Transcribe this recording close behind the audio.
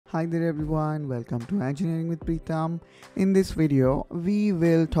Hi there everyone, welcome to Engineering with Preetham. In this video, we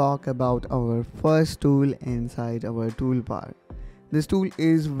will talk about our first tool inside our toolbar. This tool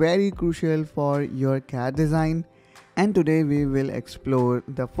is very crucial for your CAD design, and today we will explore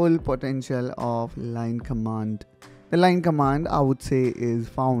the full potential of line command. The line command, I would say, is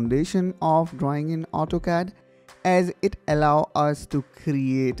foundation of drawing in AutoCAD, as it allows us to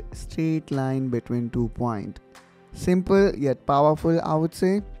create straight line between 2 points. Simple yet powerful, I would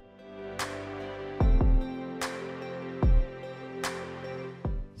say.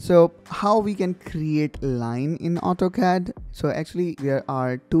 So how we can create line in AutoCAD? So actually there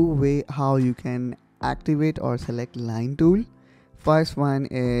are two ways how you can activate or select line tool. First one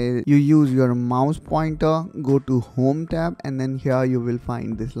is you use your mouse pointer, go to home tab, and then here you will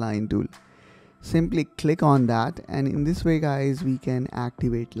find this line tool. Simply click on that, and in this way guys we can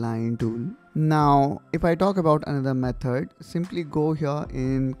activate line tool. Now if I talk about another method, simply go here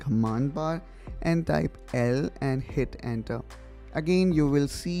in command bar and type L and hit enter. Again you will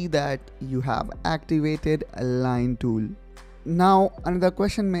see that you have activated a line tool. Now another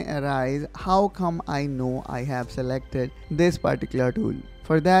question may arise, how come I know I have selected this particular tool?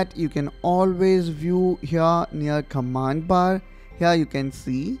 For that you can always view here near command bar. Here you can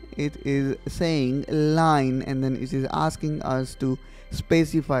see it is saying line, and then it is asking us to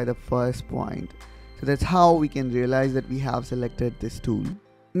specify the first point. So that's how we can realize that we have selected this tool.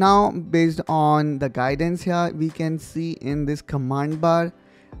 Now based on the guidance here, we can see in this command bar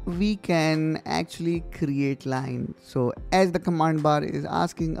we can actually create line. So as the command bar is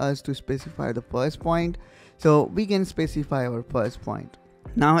asking us to specify the first point, so we can specify our first point.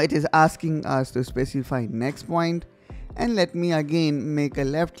 Now it is asking us to specify next point, and let me again make a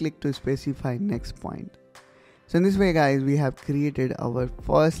left click to specify next point. So in this way guys, we have created our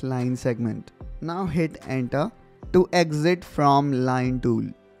first line segment. Now hit enter to exit from line tool.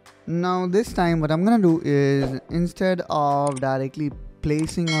 Now this time what I'm gonna do is, instead of directly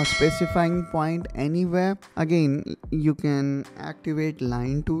placing or specifying point anywhere, again you can activate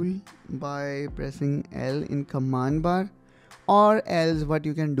line tool by pressing L in command bar, or else what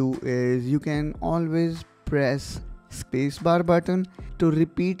you can do is you can always press spacebar button to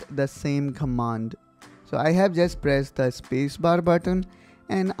repeat the same command. So I have just pressed the spacebar button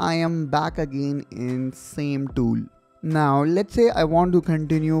and I am back again in same tool. Now let's say I want to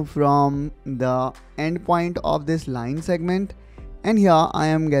continue from the end point of this line segment, and here I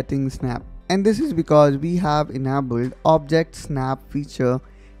am getting snap, and this is because we have enabled object snap feature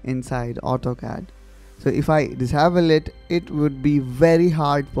inside AutoCAD. So if I disable it, it would be very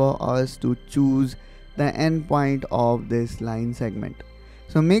hard for us to choose the end point of this line segment.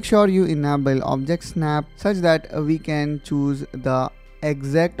 So make sure you enable object snap such that we can choose the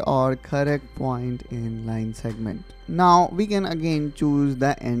exact or correct point in line segment. Now we can again choose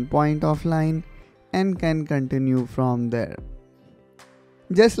the end point of line and can continue from there.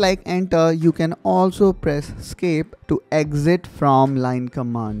 Just like enter, you can also press escape to exit from line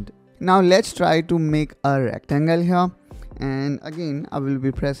command. Now let's try to make a rectangle here, and again I will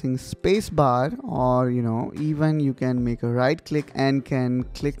be pressing space bar, or even you can make a right click and can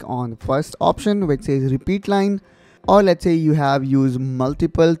click on the first option which says repeat line. Or let's say you have used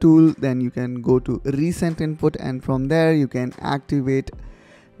multiple tools, then you can go to recent input, and from there you can activate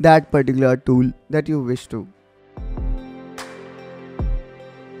that particular tool that you wish to.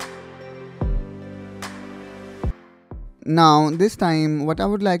 Now this time what I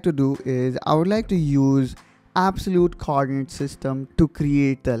would like to do is I would like to use absolute coordinate system to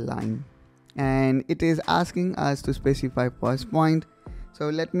create the line, and it is asking us to specify first point. So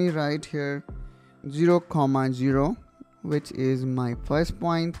let me write here 0, 0, which is my first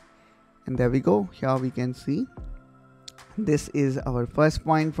point, and there we go. Here we can see this is our first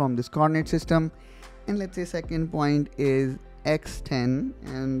point from this coordinate system, and let's say second point is x10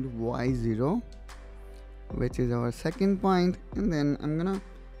 and y0, which is our second point, and then I'm gonna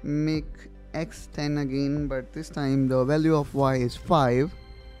make x10 again, but this time the value of y is 5.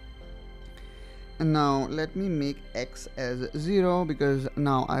 And now let me make x as 0 because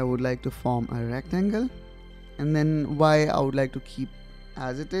now I would like to form a rectangle, and then y I would like to keep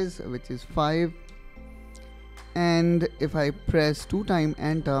as it is, which is 5. And if I press 2 times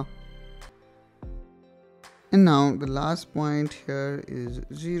enter, and now the last point here is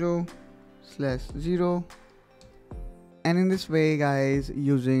 0 slash 0. And in this way guys,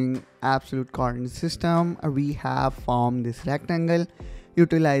 using absolute coordinate system, we have formed this rectangle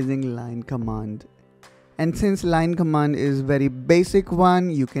utilizing line command. And since line command is very basic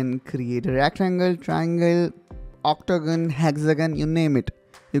one, you can create a rectangle, triangle, octagon, hexagon, you name it,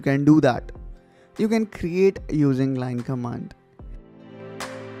 you can do that. You can create using line command.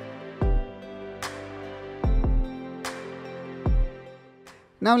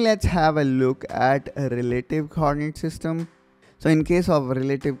 Now let's have a look at a relative coordinate system. So in case of a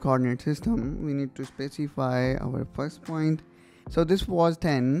relative coordinate system, we need to specify our first point. So this was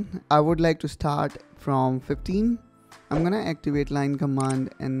 10. I would like to start from 15. I'm gonna activate line command,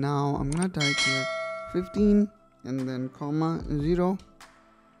 and now I'm gonna type here 15 and then comma 0.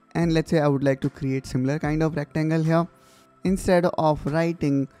 And let's say I would like to create similar kind of rectangle here. Instead of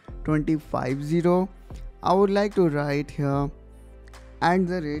writing 25 I would like to write here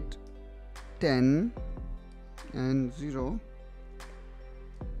 @10 and 0.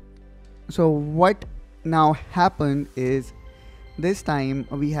 So what now happened is, this time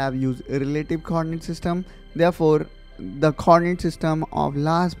we have used a relative coordinate system, therefore the coordinate system of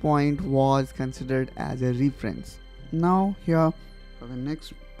last point was considered as a reference. Now here for the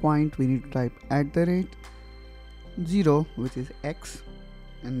next point we need to type @0, which is x,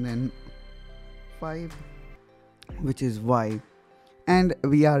 and then 5, which is y, and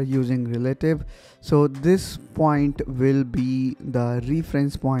we are using relative, so this point will be the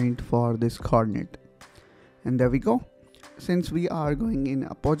reference point for this coordinate. And there we go. Since we are going in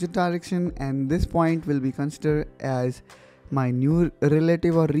opposite direction, and this point will be considered as my new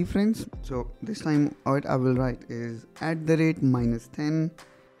relative or reference, so this time what I will write is @-10,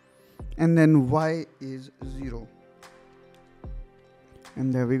 and then y is 0.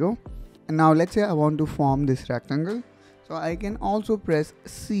 And there we go. And now let's say I want to form this rectangle, so I can also press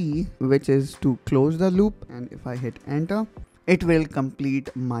C, which is to close the loop, and if I hit enter, it will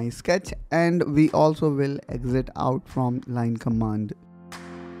complete my sketch, and we also will exit out from line command.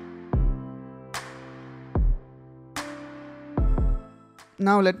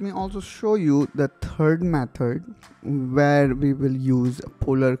 Now let me also show you the third method where we will use a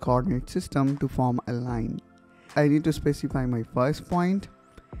polar coordinate system to form a line. I need to specify my first point,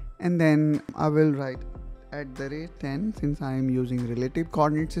 and then I will write @10 since I am using relative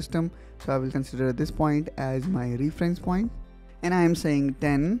coordinate system, so I will consider this point as my reference point, and I am saying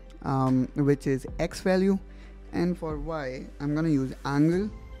 10, which is x value, and for y I'm gonna use angle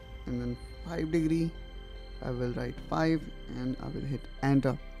and then 5°. I will write 5 and I will hit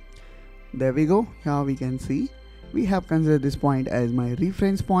enter. There we go. Here we can see we have considered this point as my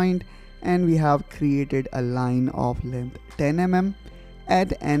reference point, and we have created a line of length 10 mm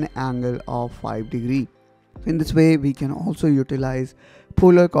at an angle of 5°. In this way we can also utilize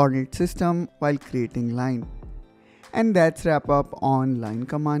polar coordinate system while creating line. And that's wrap up on line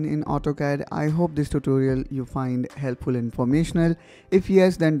command in AutoCAD. I hope this tutorial you find helpful and informational. If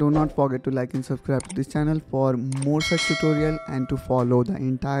yes, then do not forget to like and subscribe to this channel for more such tutorial and to follow the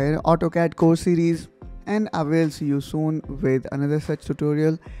entire AutoCAD course series. And I will see you soon with another such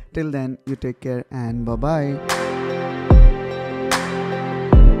tutorial. Till then, you take care and bye bye.